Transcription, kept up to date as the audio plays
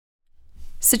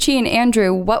Sachin,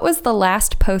 Andrew, what was the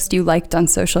last post you liked on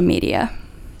social media?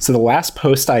 So the last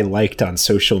post I liked on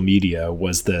social media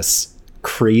was this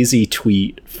crazy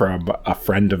tweet from a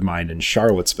friend of mine in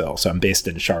Charlottesville. So I'm based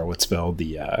in Charlottesville,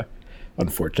 the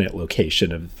unfortunate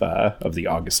location of the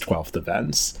August 12th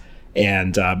events.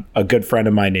 And a good friend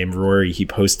of mine named Rory, he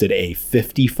posted a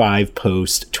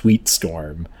 55-post tweet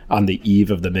storm on the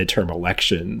eve of the midterm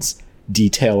elections,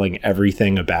 detailing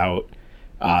everything about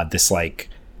this like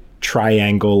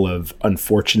triangle of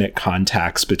unfortunate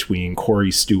contacts between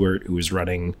Corey Stewart, who was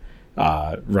running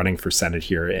for Senate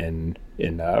here in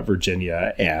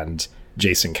Virginia, and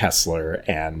Jason Kessler,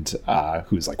 and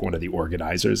who's like one of the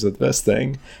organizers of this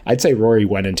thing. I'd say Rory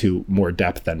went into more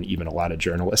depth than even a lot of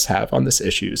journalists have on this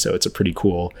issue. So it's a pretty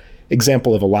cool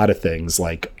example of a lot of things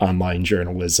like online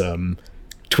journalism,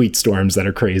 tweet storms that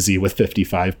are crazy with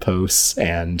 55 posts,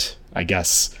 and I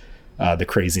guess the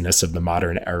craziness of the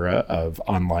modern era of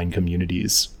online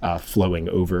communities flowing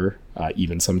over,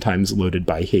 even sometimes loaded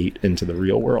by hate, into the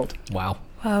real world. Wow.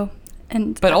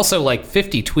 But also, like,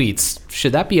 50 tweets,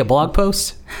 should that be a blog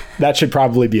post? That should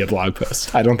probably be a blog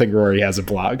post. I don't think Rory has a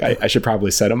blog. I should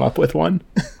probably set him up with one.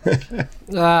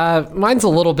 Mine's a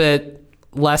little bit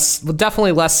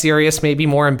definitely less serious, maybe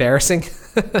more embarrassing.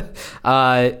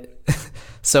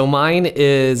 So mine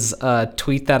is a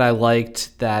tweet that I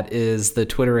liked that is the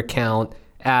Twitter account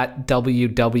at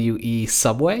WWE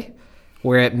Subway,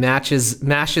 where it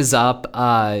mashes up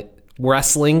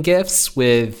wrestling GIFs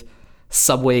with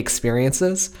Subway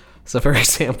experiences. So for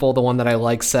example, the one that I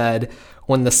like said,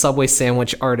 when the Subway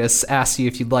sandwich artist asks you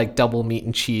if you'd like double meat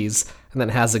and cheese, and then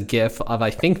has a GIF of,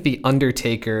 I think, The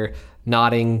Undertaker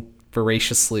nodding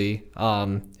voraciously,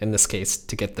 in this case,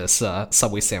 to get this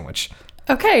Subway sandwich.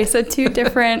 Okay, so two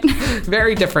different...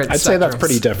 Very different I'd say that's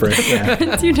pretty different.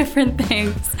 Yeah. Two different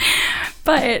things.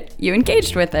 But you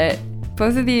engaged with it.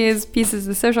 Both of these pieces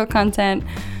of social content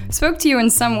spoke to you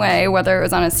in some way, whether it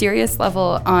was on a serious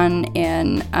level, on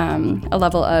a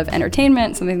level of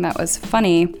entertainment, something that was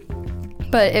funny,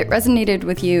 but it resonated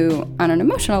with you on an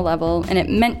emotional level, and it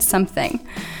meant something.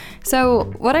 So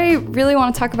what I really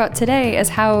want to talk about today is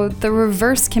how the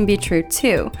reverse can be true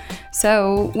too.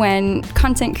 So when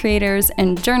content creators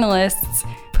and journalists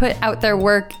put out their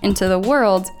work into the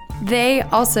world, they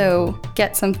also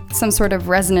get some sort of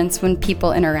resonance when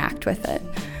people interact with it.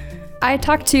 I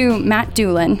talked to Matt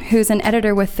Doolin, who's an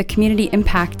editor with the Community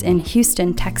Impact in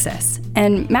Houston, Texas.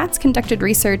 And Matt's conducted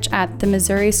research at the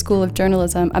Missouri School of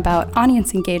Journalism about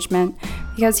audience engagement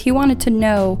because he wanted to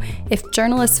know if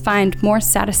journalists find more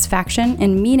satisfaction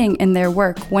and meaning in their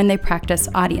work when they practice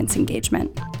audience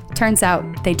engagement. Turns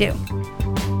out they do.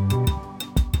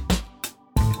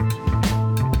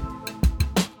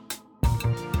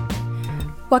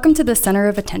 Welcome to the Center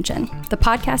of Attention, the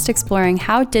podcast exploring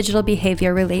how digital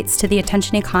behavior relates to the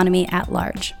attention economy at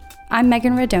large. I'm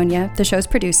Megan Radonia, the show's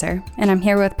producer, and I'm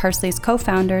here with Parsley's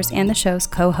co-founders and the show's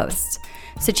co-hosts,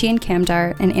 Sachin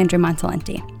Kamdar and Andrew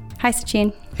Montalenti. Hi,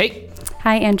 Sachin. Hey.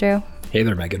 Hi, Andrew. Hey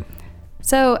there, Megan.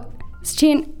 So,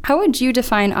 Sachin, how would you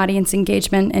define audience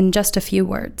engagement in just a few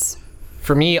words?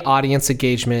 For me, audience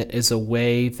engagement is a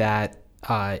way that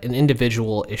an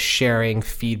individual is sharing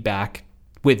feedback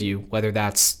with you, whether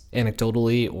that's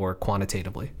anecdotally or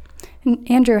quantitatively. And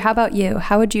Andrew, how about you?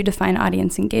 How would you define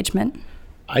audience engagement?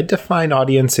 I define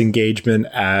audience engagement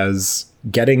as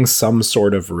getting some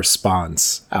sort of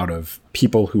response out of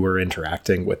people who are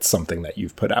interacting with something that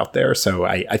you've put out there. So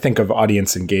I think of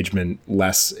audience engagement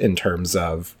less in terms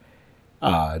of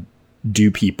do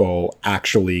people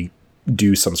actually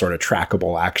do some sort of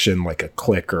trackable action like a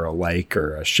click or a like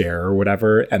or a share or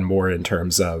whatever, and more in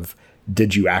terms of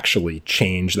did you actually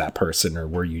change that person, or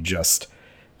were you just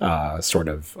sort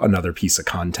of another piece of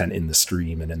content in the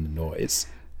stream and in the noise?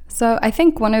 So I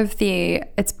think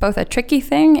it's both a tricky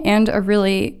thing and a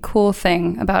really cool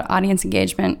thing about audience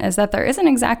engagement is that there isn't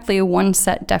exactly one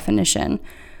set definition.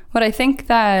 What I think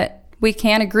that we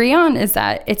can agree on is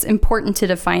that it's important to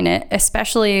define it,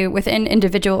 especially within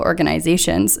individual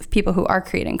organizations of people who are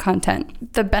creating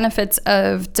content. The benefits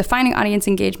of defining audience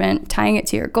engagement, tying it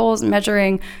to your goals,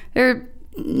 measuring, they're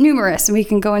numerous, and we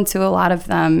can go into a lot of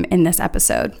them in this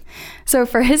episode. So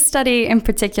for his study in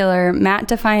particular, Matt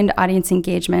defined audience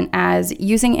engagement as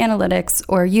using analytics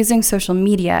or using social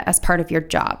media as part of your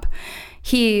job.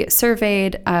 He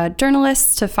surveyed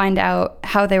journalists to find out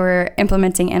how they were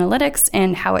implementing analytics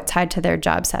and how it tied to their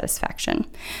job satisfaction.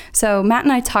 So Matt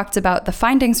and I talked about the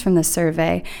findings from the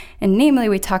survey, and namely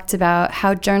we talked about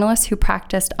how journalists who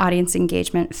practiced audience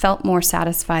engagement felt more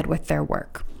satisfied with their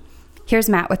work. Here's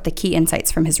Matt with the key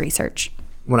insights from his research.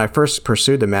 When I first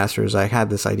pursued the master's, I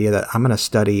had this idea that I'm going to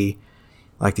study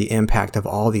like the impact of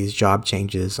all these job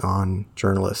changes on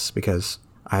journalists, because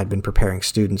I had been preparing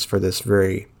students for this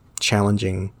very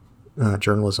challenging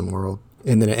journalism world.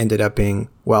 And then it ended up being,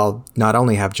 well, not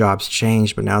only have jobs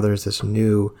changed, but now there's this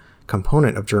new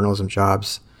component of journalism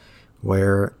jobs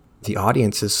where the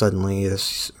audience is suddenly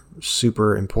this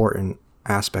super important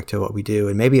aspect to what we do.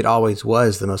 And maybe it always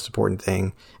was the most important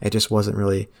thing. It just wasn't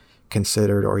really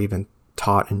considered or even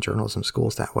taught in journalism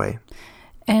schools that way.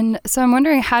 And so I'm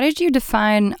wondering, how did you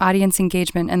define audience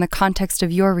engagement in the context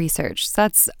of your research? So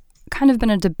that's kind of been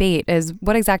a debate, is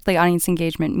what exactly audience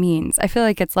engagement means. I feel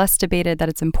like it's less debated that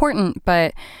it's important,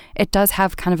 but it does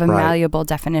have kind of a malleable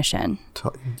definition.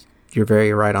 You're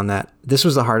very right on that. This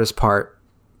was the hardest part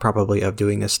probably of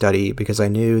doing this study, because I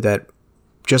knew that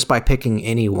just by picking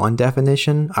any one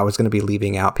definition, I was going to be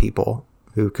leaving out people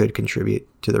who could contribute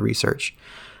to the research.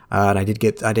 And I did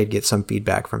get some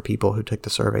feedback from people who took the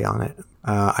survey on it.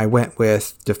 I went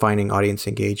with defining audience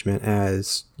engagement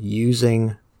as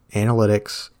using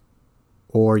analytics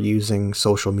or using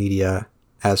social media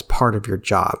as part of your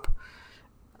job.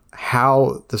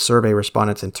 How the survey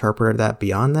respondents interpreted that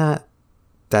beyond that,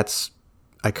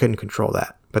 I couldn't control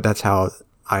that, but that's how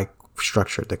I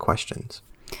structured the questions.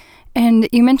 And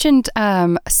you mentioned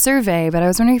a survey, but I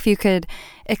was wondering if you could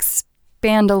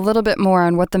expand a little bit more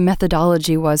on what the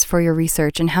methodology was for your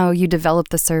research and how you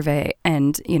developed the survey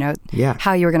and,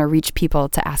 how you were going to reach people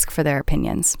to ask for their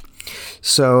opinions.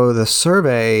 So the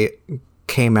survey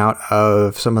came out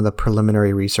of some of the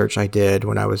preliminary research I did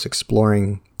when I was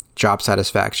exploring job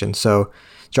satisfaction. So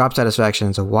job satisfaction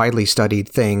is a widely studied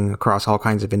thing across all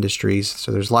kinds of industries.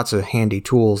 So there's lots of handy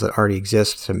tools that already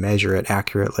exist to measure it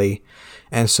accurately.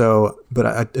 And so,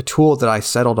 but a tool that I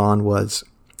settled on was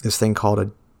this thing called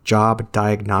a job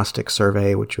diagnostic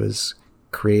survey, which was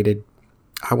created,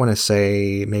 I want to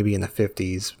say maybe in the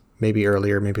 50s, maybe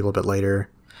earlier, maybe a little bit later.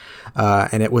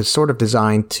 And it was sort of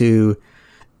designed to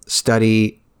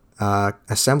study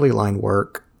assembly line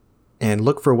work and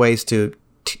look for ways to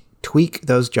tweak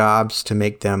those jobs to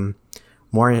make them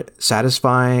more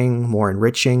satisfying, more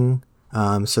enriching,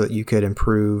 so that you could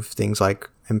improve things like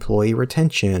employee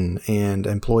retention and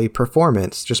employee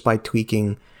performance just by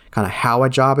tweaking kind of how a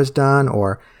job is done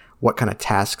or what kind of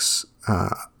tasks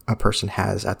a person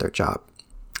has at their job.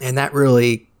 And that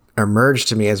really emerged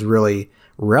to me as really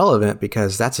relevant,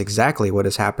 because that's exactly what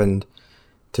has happened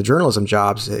to journalism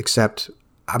jobs, except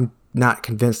I'm not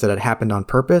convinced that it happened on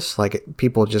purpose. Like,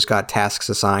 people just got tasks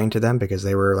assigned to them because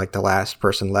they were like the last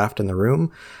person left in the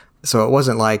room. So it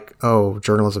wasn't like, oh,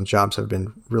 journalism jobs have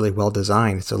been really well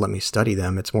designed, so let me study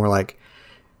them. It's more like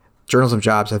journalism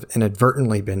jobs have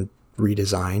inadvertently been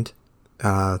redesigned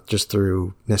just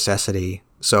through necessity.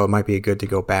 So it might be good to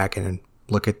go back and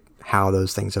look at how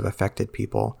those things have affected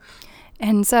people.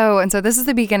 And so this is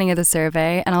the beginning of the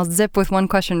survey, and I'll zip with one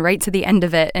question right to the end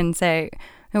of it and say,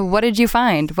 what did you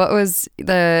find? What was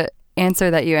the answer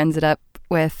that you ended up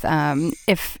with,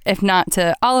 if not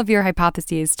to all of your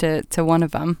hypotheses, to one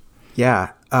of them?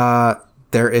 Yeah,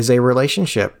 there is a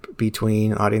relationship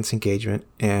between audience engagement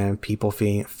and people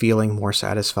feeling more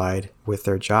satisfied with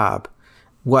their job.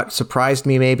 What surprised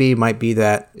me maybe might be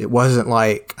that it wasn't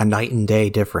like a night and day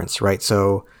difference, right?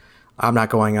 So I'm not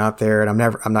going out there, and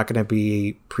I'm not going to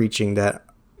be preaching that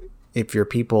if your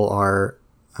people are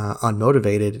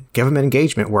unmotivated, give them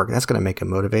engagement work. That's going to make them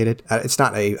motivated. It's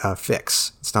not a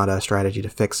fix. It's not a strategy to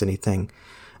fix anything.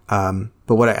 But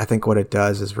what I think what it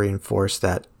does is reinforce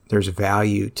that there's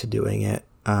value to doing it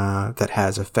that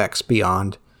has effects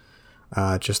beyond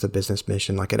just a business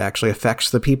mission. Like, it actually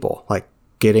affects the people. Like,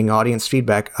 getting audience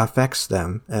feedback affects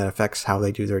them and affects how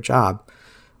they do their job.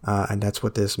 And that's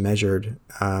what this measured.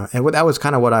 And that was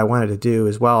kind of what I wanted to do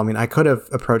as well. I mean, I could have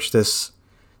approached this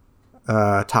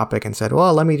topic and said,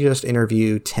 well, let me just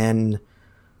interview 10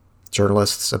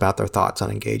 journalists about their thoughts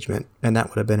on engagement. And that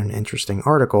would have been an interesting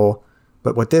article.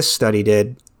 But what this study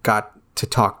did, I got to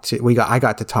talk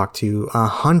to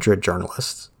 100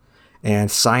 journalists, and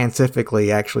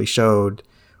scientifically actually showed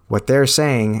what they're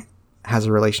saying has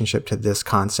a relationship to this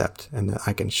concept. And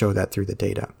I can show that through the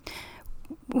data.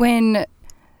 When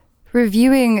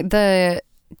reviewing the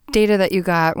data that you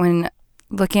got, when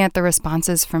looking at the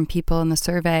responses from people in the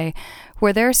survey,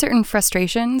 were there certain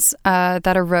frustrations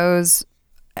that arose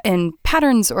in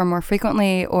patterns or more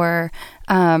frequently, or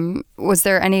was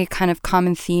there any kind of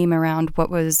common theme around what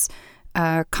was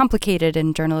complicated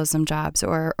in journalism jobs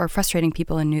or frustrating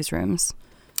people in newsrooms?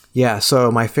 Yeah, so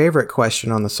my favorite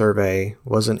question on the survey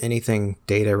wasn't anything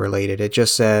data related. It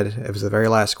just said, it was the very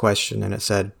last question, and it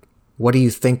said, what do you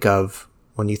think of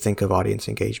when you think of audience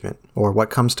engagement? Or what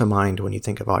comes to mind when you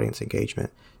think of audience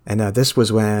engagement? And this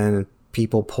was when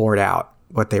people poured out.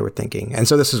 what they were thinking. And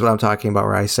so this is what I'm talking about,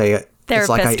 where I say it's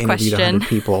like I interviewed 100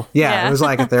 people. Yeah, it was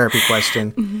like a therapy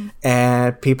question.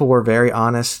 And people were very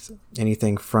honest.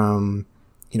 Anything from,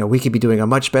 we could be doing a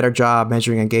much better job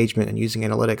measuring engagement and using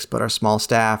analytics, but our small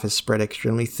staff is spread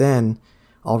extremely thin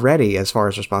already as far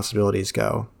as responsibilities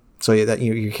go. So that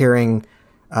you're hearing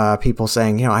people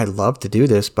saying, I'd love to do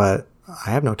this, but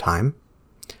I have no time.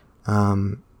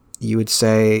 You would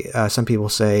say, some people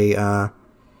say,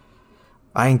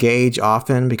 I engage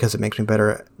often because it makes me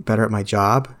better at my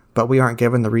job, but we aren't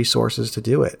given the resources to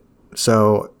do it.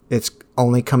 So it's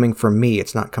only coming from me.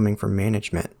 It's not coming from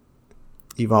management.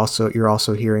 You're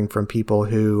also hearing from people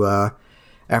who,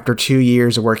 after 2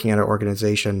 years of working at an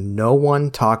organization, no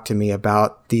one talked to me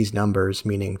about these numbers,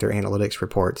 meaning their analytics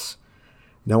reports.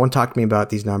 No one talked to me about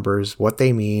these numbers, what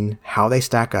they mean, how they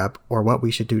stack up, or what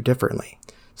we should do differently.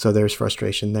 So there's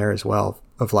frustration there as well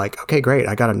of like, okay, great,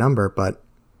 I got a number, but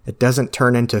it doesn't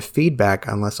turn into feedback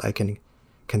unless I can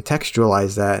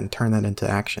contextualize that and turn that into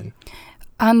action.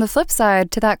 On the flip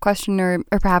side to that question, or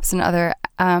perhaps in other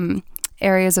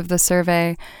areas of the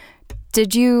survey,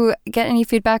 did you get any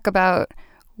feedback about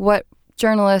what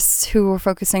journalists who were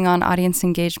focusing on audience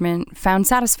engagement found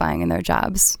satisfying in their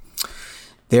jobs?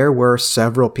 There were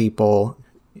several people,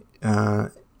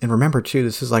 and remember too,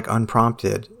 this is like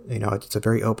unprompted. It's a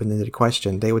very open-ended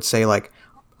question. They would say like,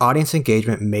 audience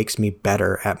engagement makes me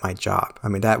better at my job. I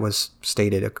mean, that was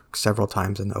stated several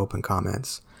times in the open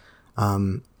comments.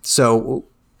 So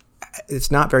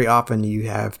it's not very often you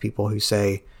have people who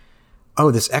say, oh,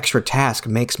 this extra task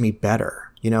makes me better.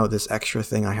 This extra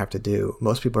thing I have to do.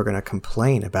 Most people are going to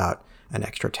complain about an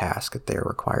extra task that they're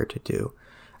required to do.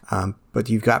 But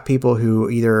you've got people who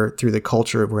either through the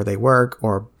culture of where they work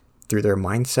or through their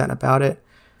mindset about it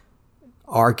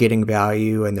are getting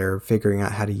value, and they're figuring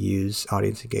out how to use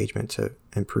audience engagement to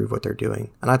improve what they're doing.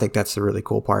 And I think that's the really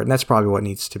cool part. And that's probably what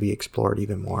needs to be explored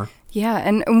even more. Yeah.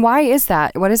 And why is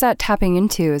that? What is that tapping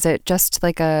into? Is it just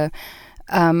like a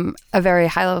very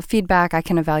high level feedback? I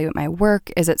can evaluate my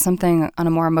work. Is it something on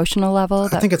a more emotional level?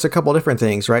 I think it's a couple different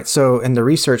things, right? So in the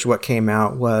research, what came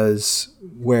out was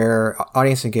where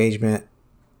audience engagement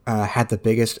had the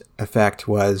biggest effect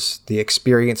was the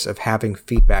experience of having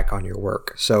feedback on your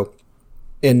work. So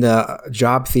in the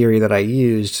job theory that I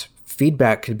used,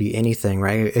 feedback could be anything,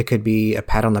 right? It could be a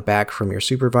pat on the back from your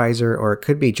supervisor, or it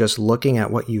could be just looking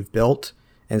at what you've built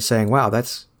and saying, wow,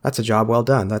 that's a job well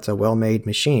done. That's a well-made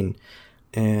machine.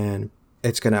 And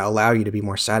it's going to allow you to be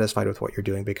more satisfied with what you're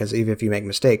doing, because even if you make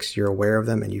mistakes, you're aware of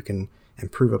them and you can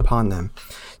improve upon them.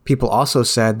 People also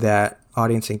said that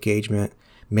audience engagement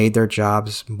made their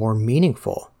jobs more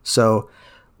meaningful. So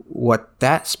what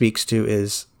that speaks to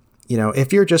is,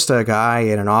 if you're just a guy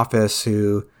in an office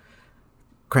who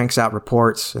cranks out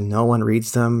reports and no one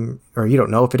reads them, or you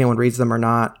don't know if anyone reads them or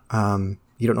not,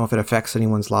 you don't know if it affects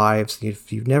anyone's lives,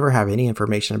 if you never have any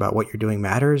information about what you're doing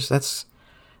matters, that's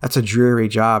a dreary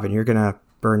job, and you're going to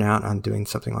burn out on doing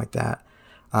something like that.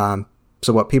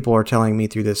 So what people are telling me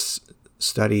through this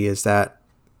study is that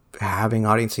having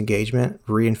audience engagement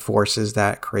reinforces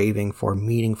that craving for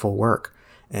meaningful work,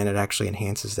 and it actually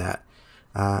enhances that.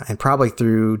 And probably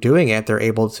through doing it, they're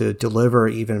able to deliver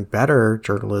even better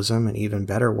journalism and even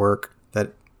better work,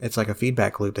 that it's like a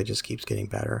feedback loop that just keeps getting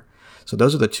better. So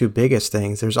those are the two biggest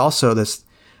things. There's also this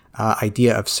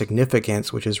idea of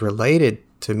significance, which is related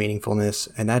to meaningfulness.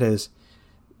 And that is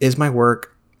my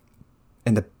work,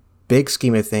 in the big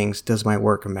scheme of things, does my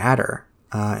work matter?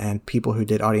 And people who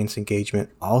did audience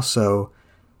engagement also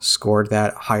scored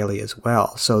that highly as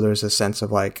well. So there's a sense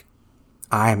of like,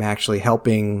 I'm actually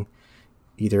helping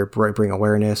either bring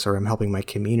awareness, or I'm helping my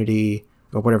community,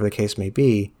 or whatever the case may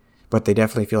be. But they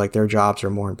definitely feel like their jobs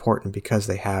are more important because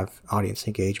they have audience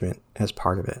engagement as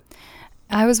part of it.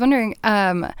 I was wondering,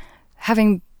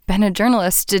 having been a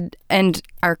journalist and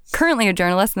are currently a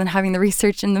journalist, and then having the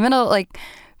research in the middle, like,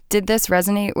 did this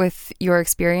resonate with your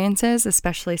experiences,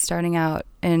 especially starting out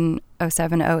in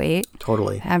 07, 08?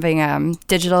 Totally. Having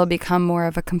digital become more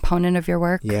of a component of your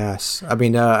work? Yes. I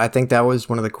mean, I think that was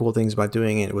one of the cool things about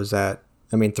doing it, was that,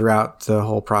 throughout the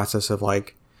whole process of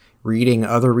like reading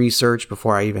other research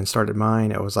before I even started mine,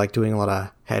 it was like doing a lot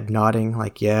of head nodding,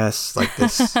 like, yes, like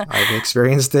this, I've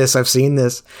experienced this, I've seen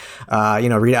this. I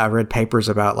read papers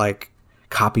about like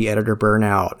copy editor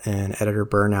burnout and editor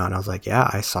burnout. And I was like, yeah,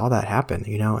 I saw that happen,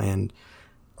 and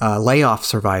layoff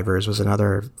survivors was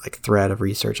another like thread of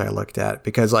research I looked at,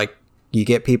 because like you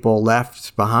get people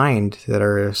left behind that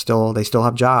are still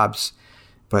have jobs,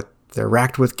 but they're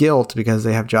racked with guilt because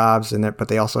they have jobs, but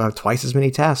they also have twice as many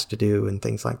tasks to do and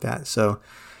things like that. So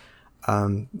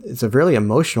it's a really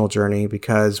emotional journey,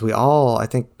 because we all, I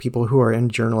think people who are in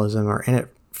journalism are in it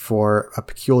for a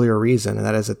peculiar reason, and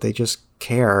that is that they just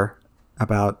care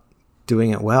about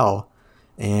doing it well.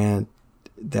 And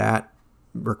that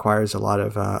requires a lot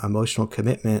of emotional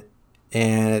commitment,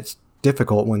 and it's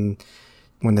difficult when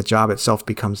the job itself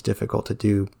becomes difficult to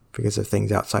do because of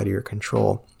things outside of your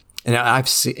control. And I've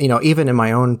seen, even in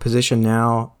my own position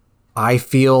now, I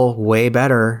feel way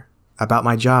better about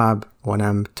my job when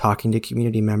I'm talking to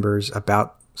community members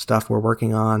about stuff we're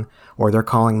working on, or they're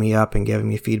calling me up and giving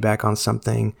me feedback on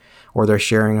something, or they're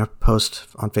sharing a post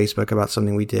on Facebook about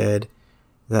something we did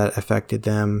that affected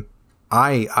them.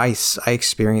 I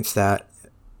experience that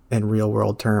in real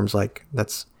world terms. Like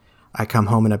I come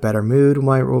home in a better mood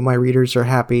when my readers are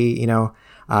happy.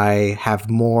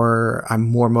 I'm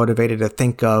more motivated to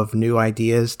think of new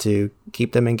ideas to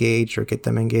keep them engaged or get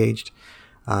them engaged.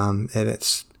 And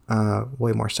it's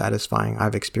way more satisfying.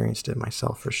 I've experienced it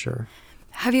myself for sure.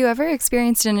 Have you ever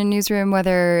experienced in a newsroom,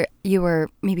 whether you were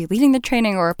maybe leading the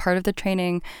training or a part of the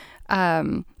training,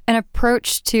 an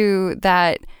approach to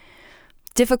that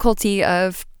difficulty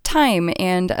of time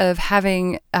and of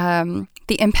having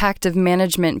the impact of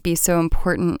management be so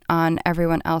important on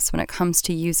everyone else when it comes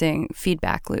to using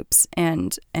feedback loops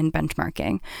and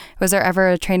benchmarking? Was there ever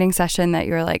a training session that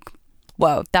you were like,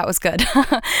 whoa, that was good,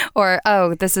 or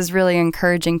oh, this is really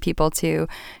encouraging people to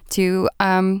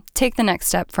take the next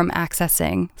step from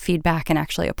accessing feedback and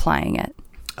actually applying it?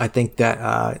 I think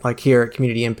that like here at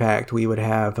Community Impact, we would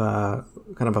have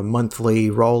kind of a monthly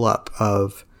roll up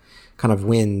of kind of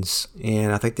wins,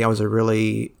 and I think that was a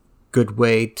really good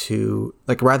way to,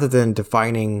 like, rather than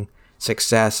defining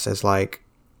success as like,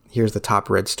 here's the top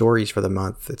read stories for the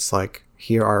month, it's like,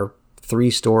 here are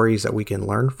 3 stories that we can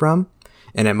learn from.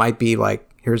 And it might be like,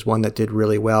 here's one that did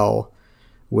really well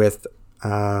with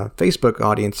Facebook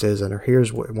audiences, and or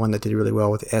here's one that did really well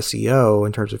with SEO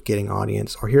in terms of getting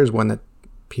audience, or here's one that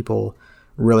people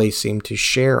really seem to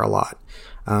share a lot.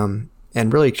 And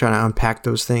really trying to unpack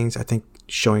those things. I think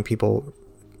showing people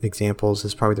examples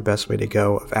is probably the best way to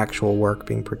go of actual work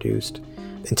being produced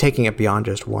and taking it beyond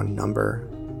just one number.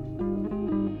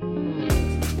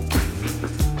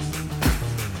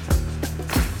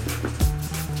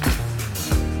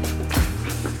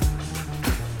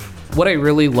 What I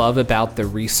really love about the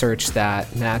research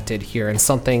that Matt did here, and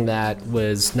something that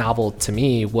was novel to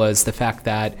me, was the fact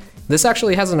that this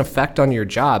actually has an effect on your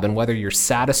job and whether you're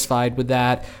satisfied with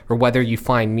that or whether you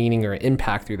find meaning or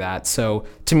impact through that. So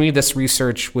to me, this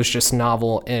research was just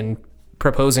novel in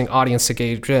proposing audience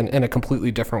engagement in a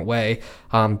completely different way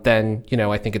than,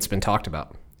 I think it's been talked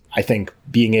about. I think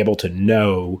being able to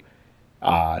know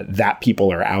that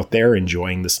people are out there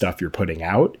enjoying the stuff you're putting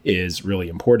out is really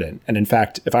important. And in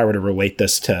fact, if I were to relate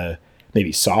this to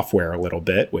maybe software a little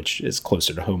bit, which is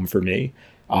closer to home for me,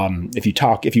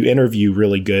 if you interview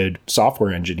really good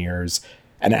software engineers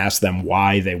and ask them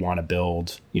why they want to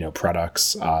build,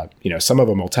 products, some of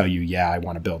them will tell you, yeah, I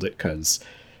want to build it because,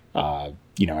 I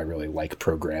really like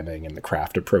programming and the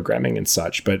craft of programming and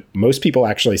such. But most people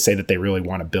actually say that they really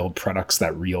want to build products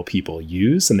that real people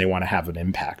use, and they want to have an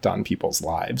impact on people's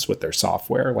lives with their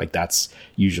software. Like, that's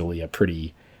usually a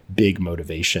pretty big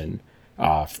motivation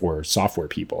for software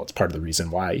people. It's part of the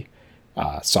reason why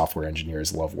software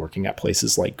engineers love working at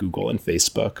places like Google and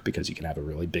Facebook, because you can have a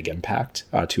really big impact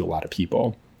to a lot of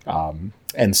people.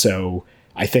 And so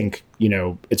I think,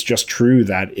 it's just true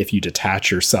that if you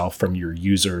detach yourself from your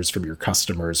users, from your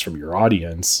customers, from your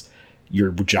audience,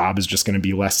 your job is just going to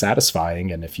be less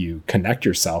satisfying. And if you connect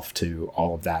yourself to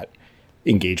all of that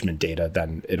engagement data,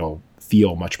 then it'll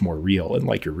feel much more real and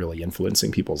like you're really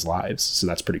influencing people's lives. So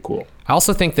that's pretty cool. I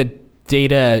also think that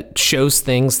data shows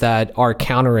things that are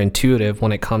counterintuitive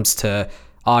when it comes to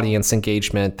audience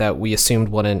engagement that we assumed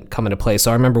wouldn't come into play. So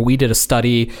I remember we did a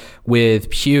study with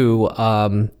Pew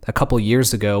a couple of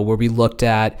years ago where we looked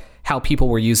at how people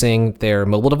were using their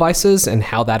mobile devices and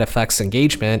how that affects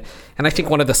engagement. And I think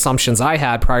one of the assumptions I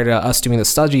had prior to us doing the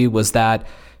study was that,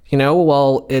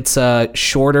 it's a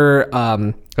shorter,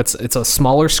 it's a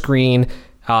smaller screen,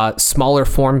 smaller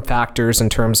form factors in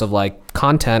terms of like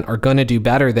content are going to do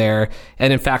better there.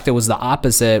 And in fact, it was the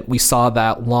opposite. We saw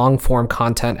that long form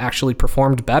content actually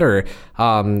performed better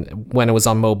when it was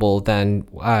on mobile than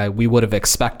we would have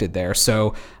expected there.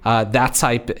 So that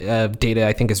type of data,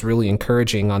 I think, is really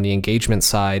encouraging on the engagement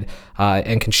side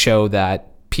and can show that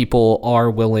people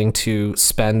are willing to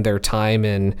spend their time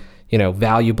in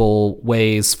valuable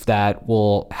ways that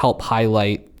will help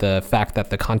highlight the fact that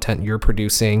the content you're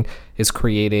producing is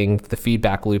creating the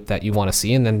feedback loop that you want to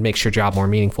see, and then makes your job more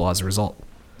meaningful as a result.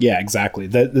 Yeah, exactly.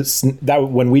 That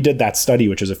when we did that study,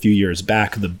 which was a few years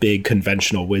back, the big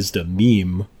conventional wisdom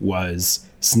meme was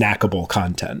snackable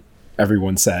content.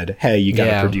 everyone said, hey, you got to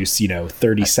Yeah. produce,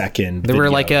 30-second There were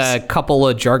like videos. a couple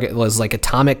of jargon, was like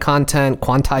atomic content,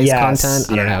 quantized Yes,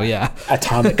 content. I don't know. Yeah.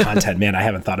 Atomic content. Man, I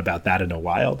haven't thought about that in a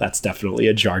while. That's definitely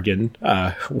a jargon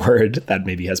word that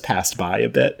maybe has passed by a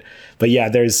bit. But yeah,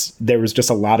 there was just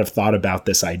a lot of thought about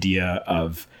this idea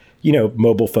of,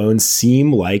 mobile phones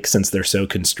seem like, since they're so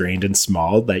constrained and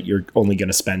small, that you're only going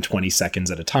to spend 20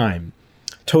 seconds at a time.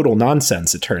 Total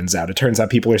nonsense, it turns out. It turns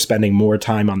out people are spending more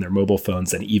time on their mobile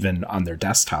phones than even on their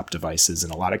desktop devices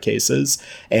in a lot of cases.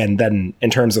 And then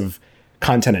in terms of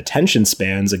content attention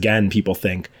spans, again, people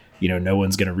think, no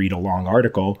one's going to read a long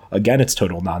article. Again, it's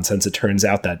total nonsense. It turns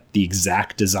out that the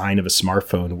exact design of a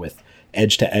smartphone with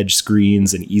edge-to-edge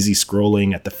screens and easy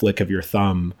scrolling at the flick of your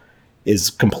thumb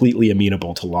is completely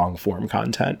amenable to long-form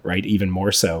content, right? Even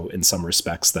more so in some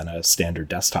respects than a standard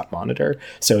desktop monitor.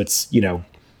 So it's,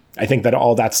 I think that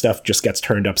all that stuff just gets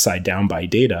turned upside down by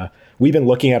data. We've been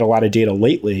looking at a lot of data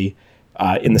lately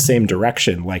in the same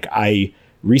direction. Like I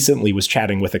recently was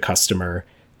chatting with a customer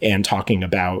and talking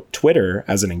about Twitter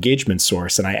as an engagement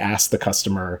source. And I asked the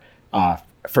customer,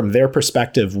 from their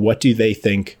perspective, what do they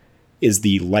think is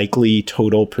the likely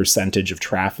total percentage of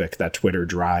traffic that Twitter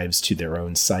drives to their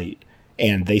own site?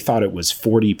 And they thought it was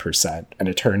 40%. And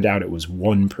it turned out it was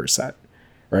 1%.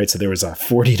 Right. So there was a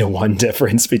 40-to-1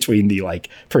 difference between the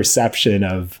perception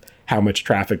of how much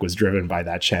traffic was driven by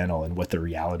that channel and what the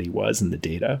reality was in the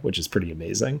data, which is pretty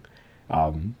amazing.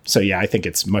 So, yeah, I think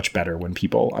it's much better when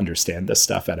people understand this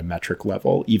stuff at a metric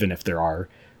level, even if there are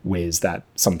ways that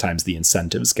sometimes the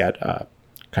incentives get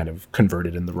kind of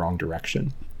converted in the wrong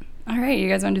direction. All right. You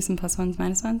guys want to do some plus ones,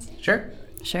 minus ones? Sure.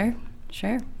 Sure.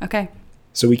 Okay.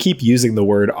 So we keep using the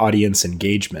word audience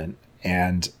engagement,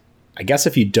 and I guess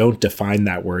if you don't define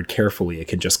that word carefully, it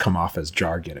can just come off as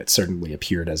jargon. It certainly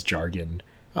appeared as jargon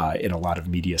in a lot of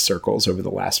media circles over the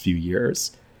last few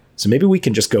years. So maybe we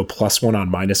can just go +1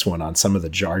 on -1 on some of the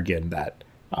jargon that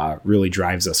really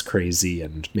drives us crazy,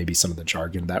 and maybe some of the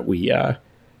jargon that we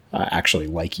actually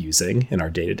like using in our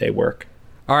day-to-day work.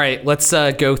 All right, let's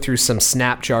go through some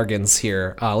Snap jargons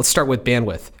here. Let's start with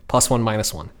bandwidth, +1,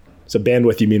 -1. So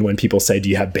bandwidth, you mean when people say, do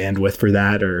you have bandwidth for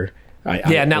that? Or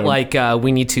not like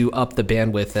we need to up the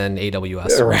bandwidth in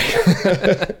AWS.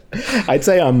 Right. I'd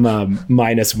say I'm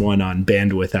 -1 on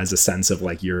bandwidth as a sense of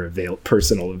your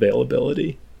personal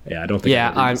availability. Yeah, I don't think.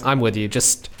 Yeah, I'm with you.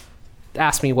 Just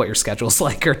ask me what your schedule's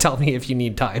like, or tell me if you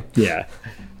need time. Yeah.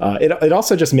 It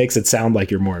also just makes it sound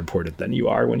like you're more important than you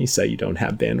are when you say you don't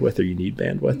have bandwidth or you need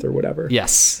bandwidth or whatever.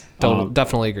 Yes,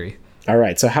 definitely agree. All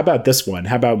right. So how about this one?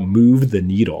 How about move the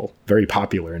needle? Very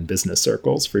popular in business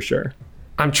circles for sure.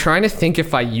 I'm trying to think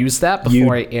if I use that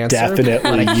before I answer.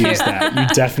 Definitely use that. You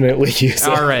definitely use it.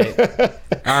 All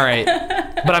right.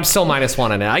 But I'm still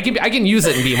 -1 on it. I can use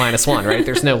it and be -1, right?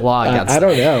 There's no law against I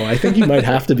don't know. I think you might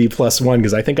have to be +1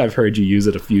 because I think I've heard you use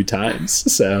it a few times.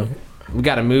 So we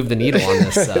got to move the needle on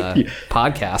this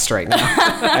podcast right now.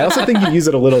 I also think you use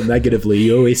it a little negatively.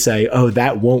 You always say, "Oh,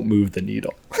 that won't move the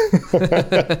needle."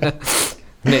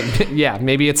 Yeah,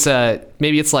 maybe it's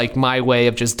like my way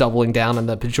of just doubling down on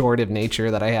the pejorative nature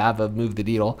that I have of move the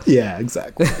needle. Yeah,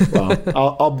 exactly.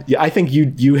 Well, I think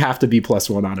you have to be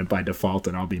 +1 on it by default,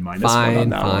 and I'll be -1 on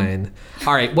that one. Fine.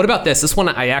 All right. What about this? This one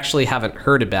I actually haven't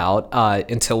heard about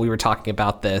until we were talking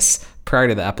about this prior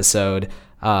to the episode.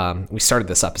 We started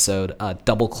this episode.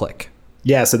 Double click.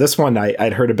 Yeah, so this one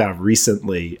I'd heard about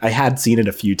recently. I had seen it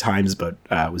a few times, but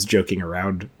was joking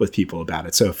around with people about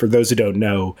it. So for those who don't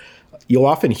know, you'll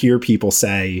often hear people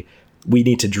say, we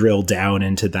need to drill down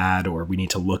into that, or we need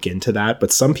to look into that.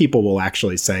 But some people will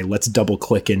actually say, let's double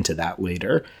click into that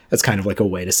later. That's kind of like a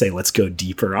way to say, let's go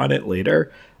deeper on it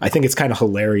later. I think it's kind of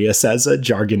hilarious as a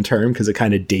jargon term because it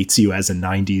kind of dates you as a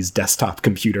 90s desktop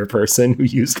computer person who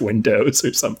used Windows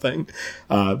or something.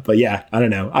 But yeah, I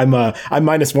don't know. I'm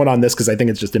 -1 on this because I think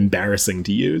it's just embarrassing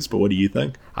to use. But what do you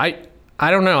think? I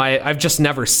don't know. I've just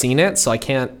never seen it, so I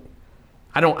can't.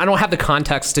 I don't have the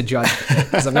context to judge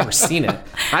because I've never seen it.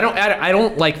 I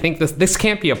don't think this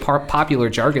can't be a popular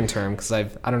jargon term because I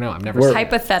don't know. I've never seen it.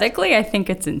 Hypothetically, I think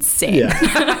it's insane.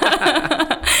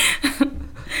 Yeah.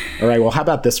 All right. Well, how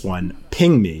about this one?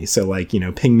 Ping me. So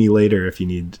ping me later if you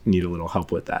need a little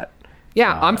help with that.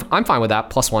 Yeah, I'm fine with that.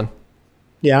 +1.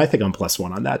 Yeah, I think I'm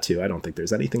 +1 on that too. I don't think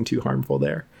there's anything too harmful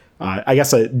there. I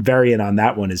guess a variant on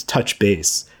that one is touch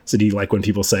base. So do you like when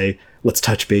people say, let's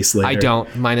touch base later? I don't.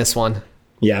 -1.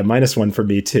 Yeah, -1 for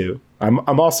me too.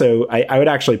 I'm also, I would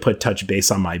actually put touch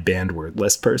base on my banned word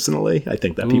list personally. I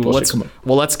think that people should come up.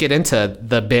 Well, let's get into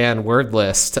the banned word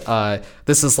list.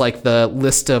 This is like the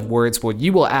list of words where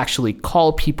you will actually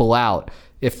call people out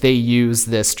if they use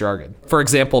this jargon. For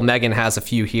example, Megan has a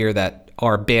few here that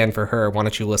are banned for her. Why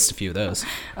don't you list a few of those?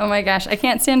 Oh my gosh, I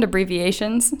can't stand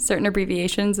abbreviations, certain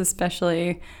abbreviations,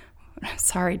 especially,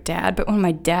 sorry, Dad, but when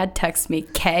my dad texts me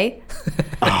K,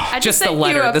 I Just the sent you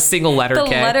letter, the single letter the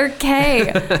K. letter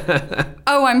K.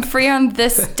 Oh, I'm free on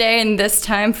this day and this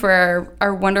time for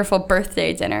our wonderful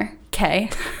birthday dinner. K.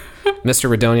 Mr.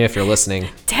 Radonia, if you're listening,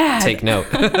 Dad. take note.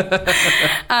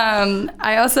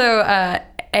 I also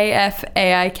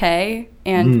AFAIK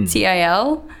and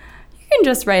TIL. You can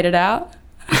just write it out.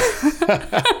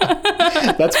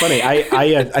 That's funny.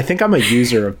 I think I'm a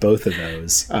user of both of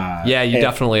those. Yeah, you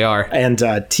definitely are. And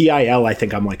TIL, I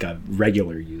think I'm like a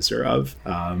regular user of.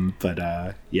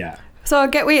 Yeah. So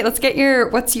let's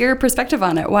get what's your perspective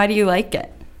on it? Why do you like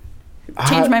it?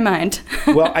 Change my mind.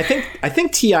 Well, I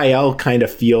think TIL kind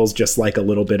of feels just like a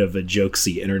little bit of a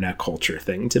jokesy internet culture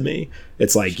thing to me.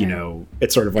 It's like, sure.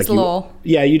 It's sort of like,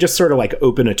 you just sort of like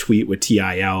open a tweet with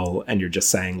TIL and you're just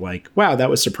saying like, wow, that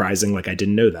was surprising. Like I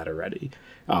didn't know that already.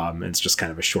 And it's just kind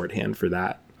of a shorthand for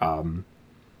that.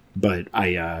 But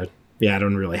I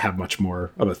don't really have much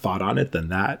more of a thought on it than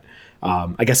that.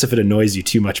 I guess if it annoys you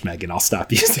too much, Megan, I'll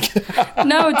stop using it.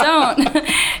 No, don't.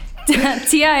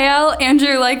 TIL,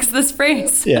 Andrew likes this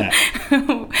phrase. Yeah.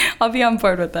 I'll be on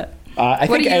board with it. I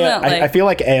feel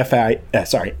like AFAIK,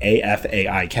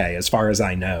 as far as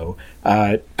I know,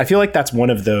 I feel like that's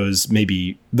one of those,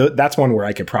 that's one where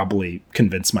I could probably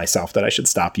convince myself that I should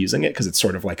stop using it because it's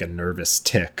sort of like a nervous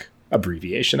tick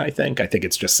abbreviation, I think. I think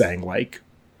it's just saying like,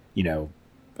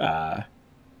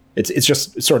 it's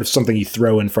just sort of something you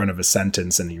throw in front of a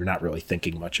sentence and you're not really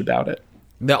thinking much about it.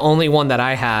 The only one that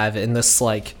I have, and this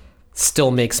like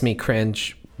still makes me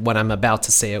cringe when I'm about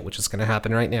to say it, which is going to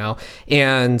happen right now,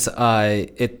 and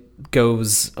it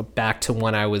goes back to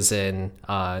when I was in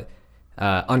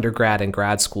undergrad and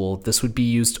grad school. This would be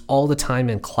used all the time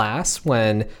in class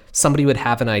when somebody would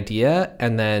have an idea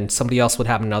and then somebody else would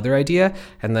have another idea,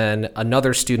 and then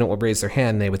another student would raise their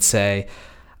hand and they would say,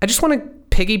 I just want to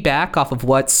piggyback off of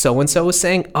what so-and-so was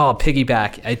saying. Oh,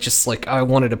 piggyback. I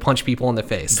wanted to punch people in the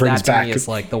face. That to me is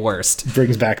like the worst.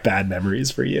 Brings back bad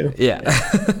memories for you. Yeah.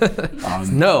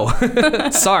 No.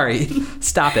 Sorry.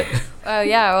 Stop it. Oh,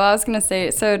 yeah. Well, I was going to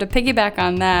say, so to piggyback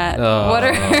on that, what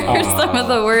are some of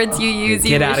the words you use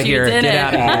you wish you didn't? Get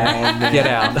out of here. Get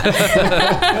out.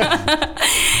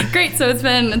 Great. So it's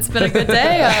been a good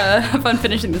day. Fun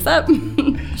finishing this up.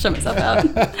 Show myself out.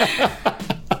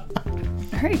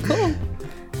 All right, cool.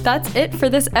 That's it for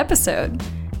this episode.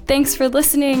 Thanks for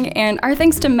listening, and our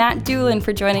thanks to Matt Doolin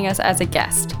for joining us as a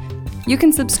guest. You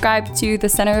can subscribe to The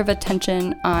Center of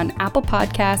Attention on Apple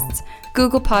Podcasts,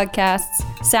 Google Podcasts,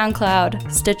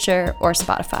 SoundCloud, Stitcher, or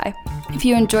Spotify. If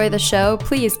you enjoy the show,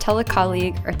 please tell a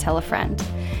colleague or tell a friend.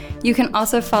 You can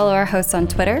also follow our hosts on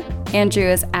Twitter. Andrew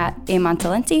is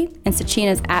 @amontalenti, and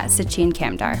Sachin is @Sachin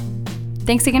Kamdar.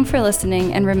 Thanks again for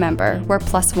listening, and remember, we're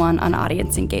 +1 on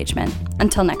audience engagement.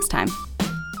 Until next time.